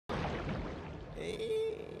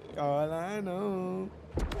All I know.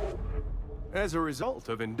 As a result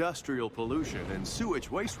of industrial pollution and sewage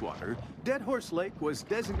wastewater, Dead Horse Lake was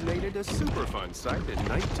designated a Superfund site in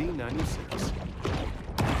 1996.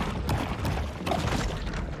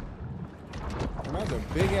 And that's a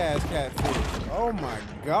big ass catfish. Oh my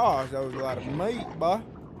gosh, that was a lot of meat, boy.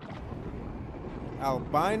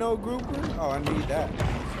 Albino grouper? Oh, I need that.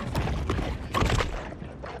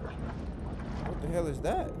 What the hell is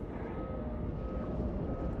that?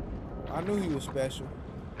 I knew he was special.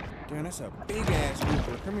 Damn, that's a big ass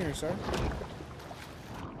grouper. Come here, sir.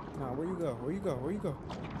 Nah, where you go? Where you go? Where you go?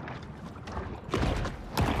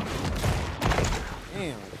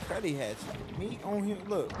 Damn, Cuddy had some meat on him.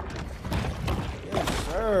 Look. Yes,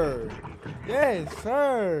 sir. Yes,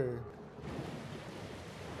 sir.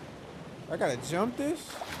 I gotta jump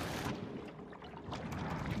this?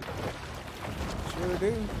 Sure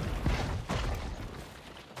do.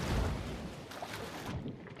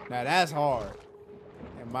 Now that's hard.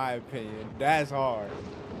 In my opinion, that's hard.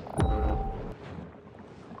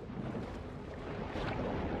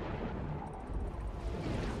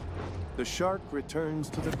 The shark returns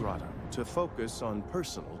to the grotto to focus on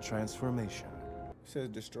personal transformation. It says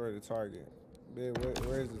destroy the target.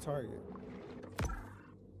 Where's the target?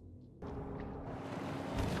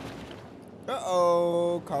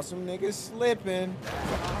 Uh-oh, caught some niggas slipping.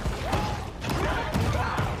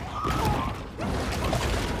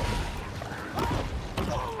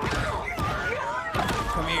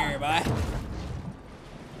 Come here, bye.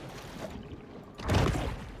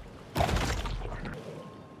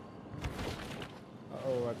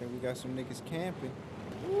 Uh-oh, I think we got some niggas camping.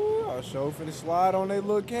 Ooh, I'll show for the slide on their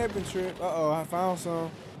little camping trip. Uh-oh, I found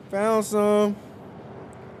some. Found some.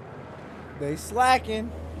 They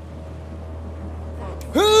slacking.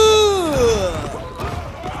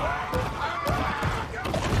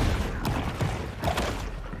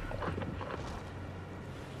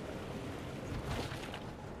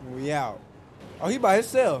 We out. Oh, he by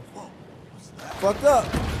himself. Fucked up.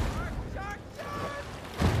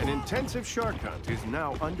 An intensive shark hunt is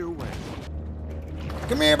now underway.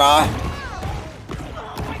 Come here, boy.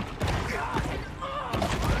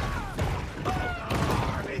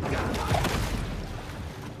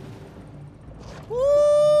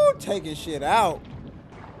 Woo, taking shit out.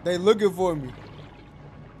 They looking for me.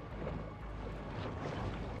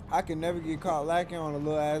 I can never get caught lacking on a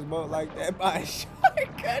little ass boat like that by a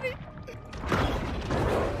shark, Cuddy.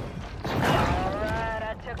 Alright,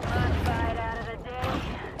 I took my fight out of the day.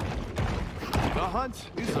 The hunt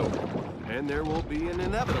is over, and there will be an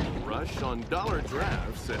inevitable rush on dollar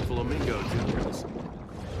drafts at Flamingo Juniors.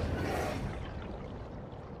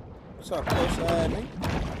 What's up, close side, man?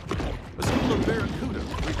 A school of barracuda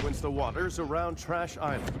frequents the waters around Trash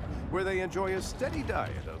Island, where they enjoy a steady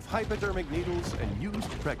diet of hypodermic needles and used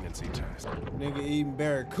pregnancy tests. Nigga eating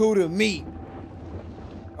barracuda meat.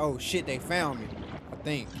 Oh shit, they found me. I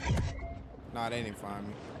think. Nah, they didn't find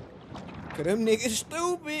me. Cause them niggas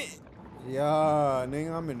stupid. Yeah,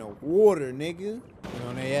 nigga, I'm in the water, nigga. We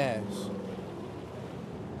on their ass.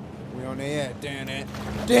 We on their ass. Damn it.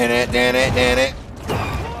 Damn it, damn it, damn it.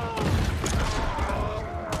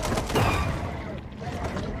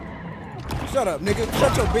 Shut up, nigga.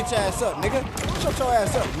 Shut your bitch ass up, nigga. Shut your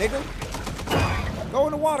ass up, nigga. Go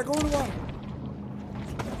in the water, go in the water.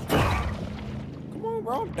 Come on,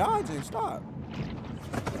 bro. I'm dodging. Stop.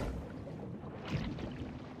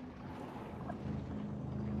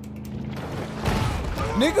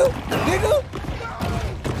 Nigga, nigga.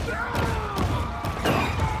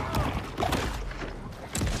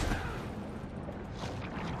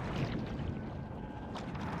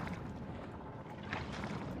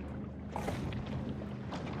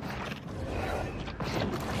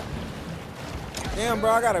 Damn,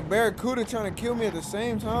 bro, I got a barracuda trying to kill me at the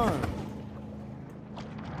same time.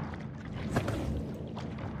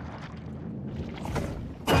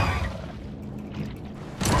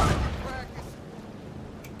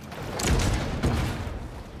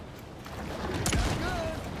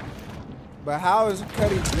 But how is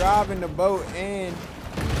Cuddy driving the boat and...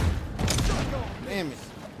 Damn it.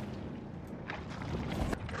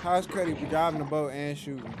 How is Cuddy driving the boat and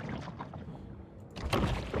shooting?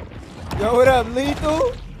 Yo, what up,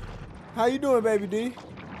 Lethal? How you doing, baby D?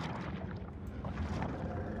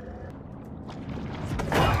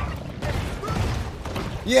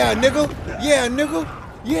 Yeah, nigga. Yeah, nigga.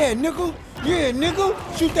 Yeah, nigga. Yeah, nigga.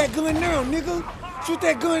 Shoot that gun now, nigga. Shoot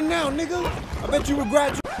that gun now, nigga. I bet you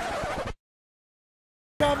regret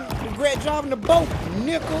driving the boat,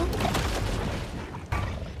 nigga.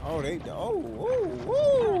 Oh, they... Oh, oh,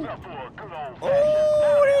 oh.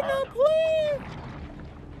 Oh, they not playing.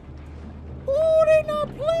 Ooh.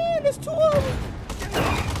 it's two of them.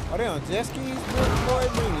 Oh, they on jet skis? Boy,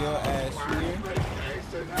 bring your ass here.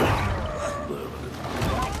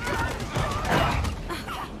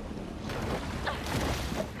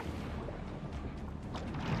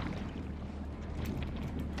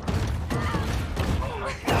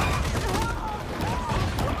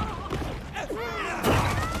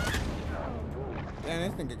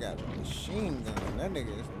 Damn, this nigga got a machine gun. That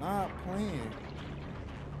nigga is not playing.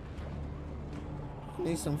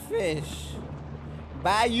 Need some fish.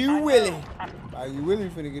 Bayou Willie. Bayou Willie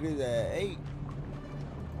finna get his ass ate.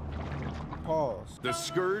 Pause. The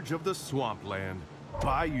scourge of the swampland,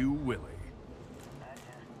 Bayou Willie.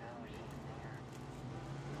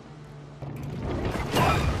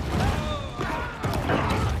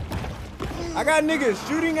 I got niggas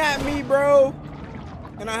shooting at me, bro.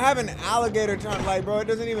 And I have an alligator trying, like, bro, it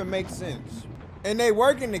doesn't even make sense. And they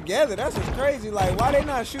working together. That's what's crazy. Like, why they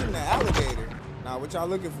not shooting the alligator? Nah, what y'all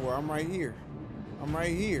looking for? I'm right here. I'm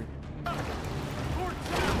right here.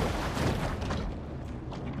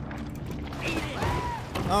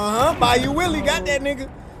 Bayou Willie got that nigga.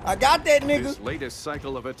 I got that nigga. This latest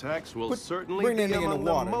cycle of attacks will certainly bring be that nigga in among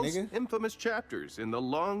the water, the most nigga. infamous chapters in the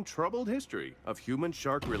long, troubled history of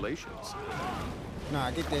human-shark relations. Nah,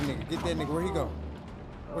 get that nigga. Get that nigga. Where he go?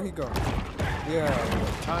 Where he go? Yeah.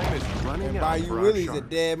 Time is running And out Bayou for our Willie's a shark.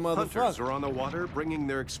 dead Hunters motherfucker. are on the water, bringing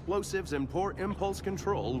their explosives and poor impulse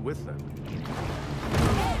control with them.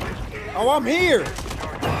 Oh, I'm here.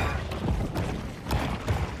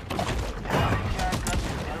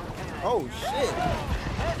 Oh shit.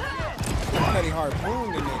 Cutty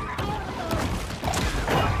harpoon the nigga.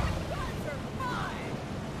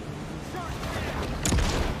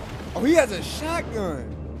 Oh, he has a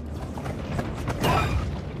shotgun.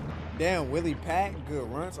 Damn, Willie Pack, good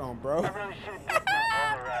runs on, bro.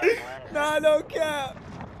 Nah, no cap.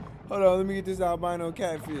 Hold on, let me get this albino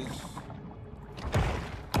catfish.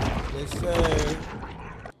 Yes, sir.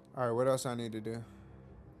 All right, what else I need to do?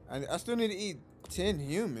 I still need to eat 10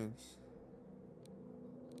 humans.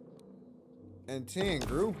 And 10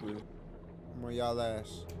 groupers. I'm on y'all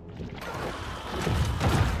ass.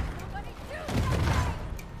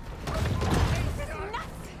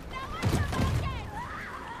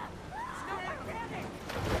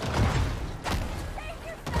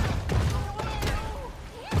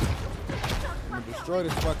 I'm gonna destroy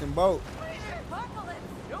this fucking boat.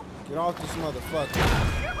 Get off this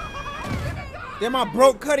motherfucker. Damn, I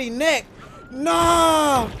broke Cuddy neck.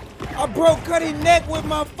 Nah! I broke Cuddy neck with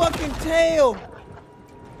my fucking tail.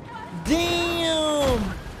 Damn!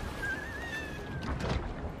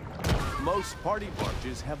 Most party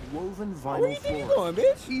barges have woven Where vinyl you think you floor, going,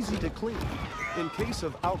 bitch? easy to clean, in case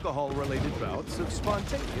of alcohol-related bouts of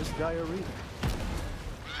spontaneous diarrhea.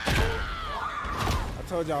 I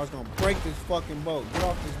told y'all I was gonna break this fucking boat. Get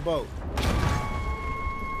off this boat.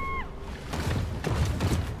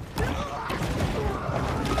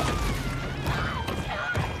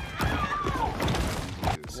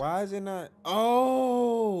 Why is it not?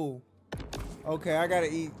 Oh! Okay, I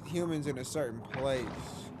gotta eat humans in a certain place.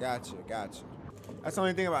 Gotcha, gotcha. That's the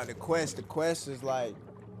only thing about the quest. The quest is like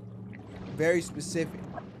very specific.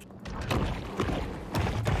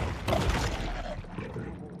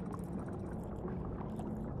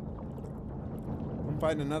 I'm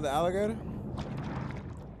fighting another alligator?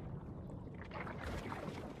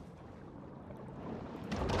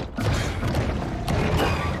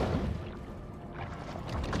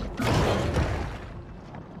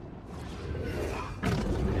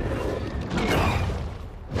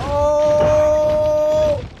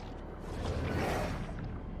 Oh!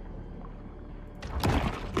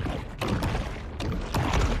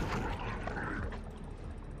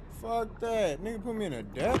 Fuck that. Nigga put me in a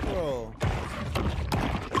death row.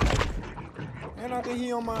 And I think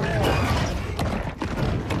he on my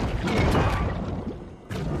ass.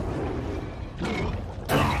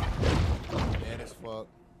 Dead as fuck.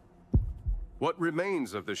 What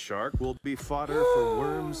remains of the shark will be fodder for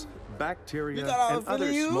worms, bacteria, You thought I was and other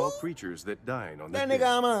finna small use? creatures that dine on the That dead. nigga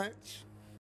how much?